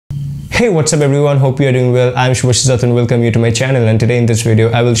Hey, what's up everyone, hope you are doing well. I'm Shubhashizat and welcome you to my channel, and today in this video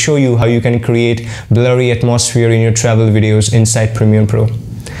I will show you how you can create blurry atmosphere in your travel videos inside Premiere Pro.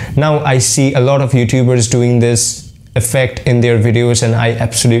 Now I see a lot of YouTubers doing this effect in their videos and I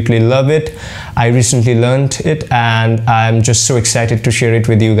absolutely love it. I recently learned it and I'm just so excited to share it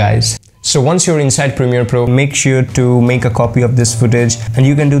with you guys. So once you're inside Premiere Pro, make sure to make a copy of this footage, and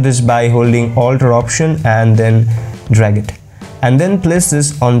you can do this by holding Alt or Option and then drag it. And then place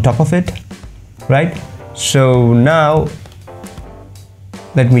this on top of it, right? So now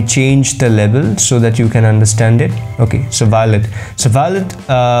let me change the level so that you can understand it. Okay, so violet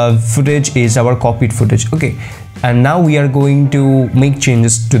footage is our copied footage. Okay, and now we are going to make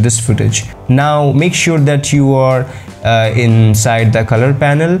changes to this footage. Now make sure that you are inside the color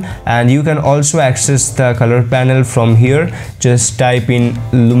panel, and you can also access the color panel from here. Just type in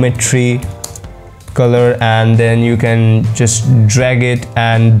Lumetri color and then you can just drag it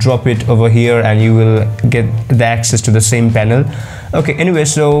and drop it over here and you will get the access to the same panel. Okay, anyway,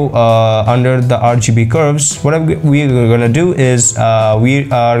 so under the RGB curves, what we are gonna do is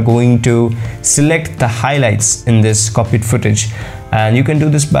we are going to select the highlights in this copied footage, and you can do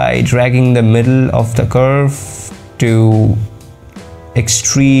this by dragging the middle of the curve to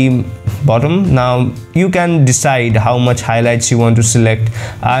extreme bottom. Now you can decide how much highlights you want to select.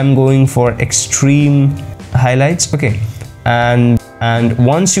 I'm going for extreme highlights. Okay, and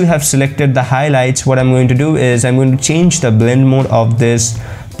once you have selected the highlights, what I'm going to do is I'm going to change the blend mode of this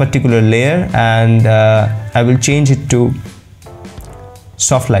particular layer, and I will change it to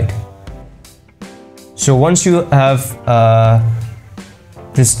soft light. So once you have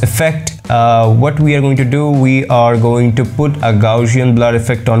this effect, what we are going to do, we are going to put a Gaussian blur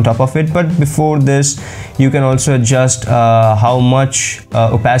effect on top of it. But before this, you can also adjust how much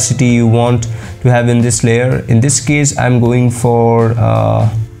opacity you want to have in this layer. In this case, I'm going for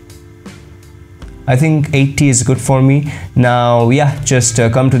I think 80 is good for me. Now yeah, just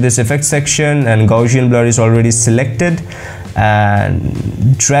come to this effect section, and Gaussian blur is already selected,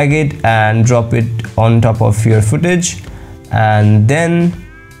 and drag it and drop it on top of your footage, and then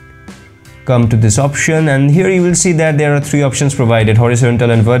come to this option, and here you will see that there are three options provided: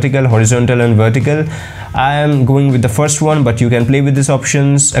 horizontal and vertical. I am going with the first one, but you can play with these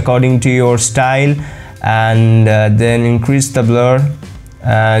options according to your style, and then increase the blur,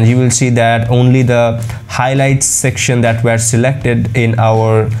 and you will see that only the highlights section that were selected in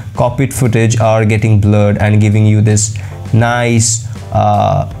our copied footage are getting blurred and giving you this nice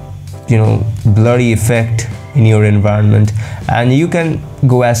blurry effect in your environment. And you can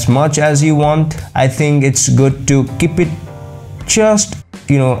go as much as you want. I think it's good to keep it just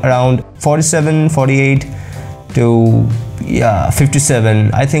around 47, 48 to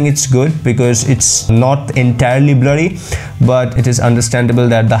 57. I think it's good because it's not entirely blurry, but it is understandable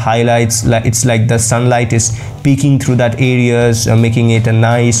that the highlights, it's like the sunlight is peeking through that areas, making it a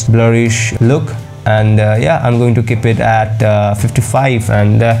nice blurrish look. And yeah, I'm going to keep it at 55,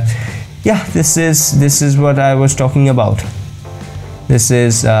 and yeah, this is what I was talking about. This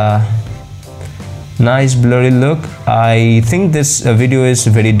is nice blurry look. I think this video is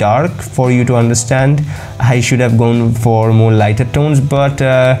very dark for you to understand. I should have gone for more lighter tones, but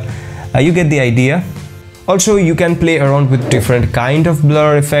you get the idea. Also, you can play around with different kind of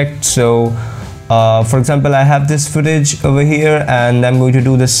blur effects. So for example, I have this footage over here, and I'm going to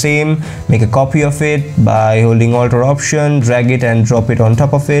do the same. Make a copy of it by holding Alt or Option, drag it and drop it on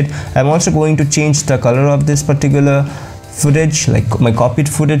top of it. I'm also going to change the color of this particular footage, like my copied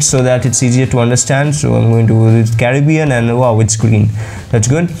footage, so that it's easier to understand. So I'm going to use Caribbean, and wow, it's green. That's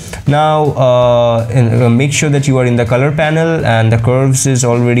good. Now make sure that you are in the color panel and the curves is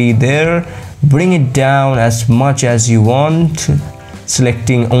already there. Bring it down as much as you want,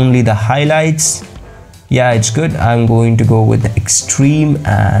 selecting only the highlights. Yeah, it's good. I'm going to go with the extreme,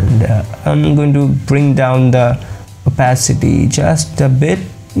 and I'm going to bring down the opacity just a bit,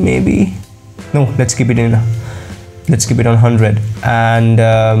 maybe. No, let's keep it on 100, and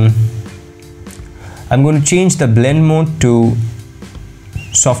I'm going to change the blend mode to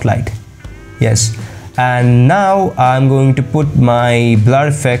soft light. Yes, and now I'm going to put my blur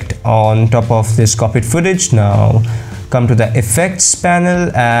effect on top of this copied footage. Now come to the effects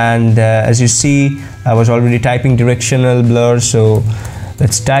panel, and as you see, I was already typing directional blur, so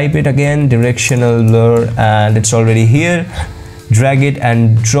let's type it again, directional blur, and it's already here. Drag it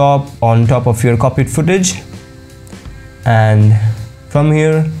and drop on top of your copied footage, and from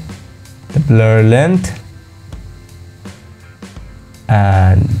here the blur length,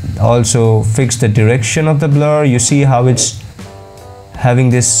 and also fix the direction of the blur. You see how it's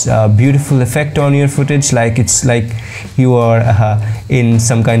having this beautiful effect on your footage, like it's like you are in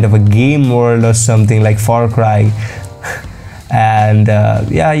some kind of a game world or something, like Far Cry. And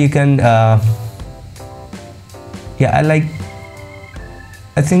yeah, you can yeah,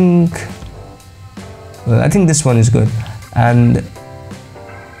 I think this one is good, and you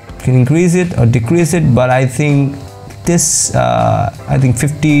can increase it or decrease it, but I think this I think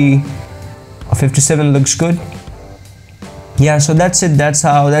 50 or 57 looks good. Yeah, so that's it.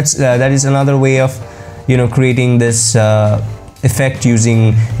 That is another way of, you know, creating this effect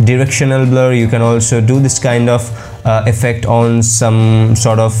using directional blur. You can also do this kind of effect on some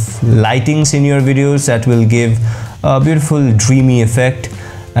sort of lightings in your videos that will give a beautiful dreamy effect.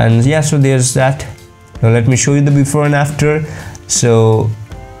 And yeah, so there's that. Now let me show you the before and after. So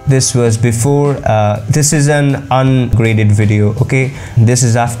this was before. This is an ungraded video, okay? This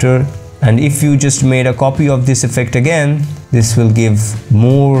is after. And if you just made a copy of this effect again, this will give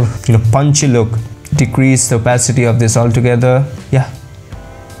more, you know, punchy look. Decrease the opacity of this altogether. Yeah,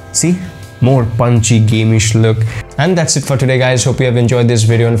 see, more punchy gameish look. And that's it for today, guys. Hope you have enjoyed this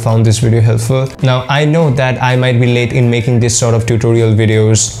video and found this video helpful. Now I know that I might be late in making this sort of tutorial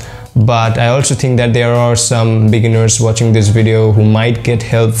videos, but I also think that there are some beginners watching this video who might get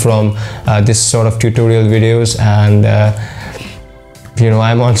help from this sort of tutorial videos. And you know,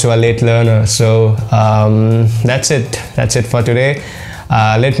 I'm also a late learner. So that's it for today.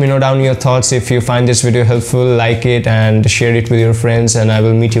 Let me know down your thoughts. If you find this video helpful, like it and share it with your friends, and I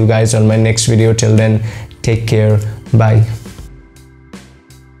will meet you guys on my next video. Till then, take care. Bye.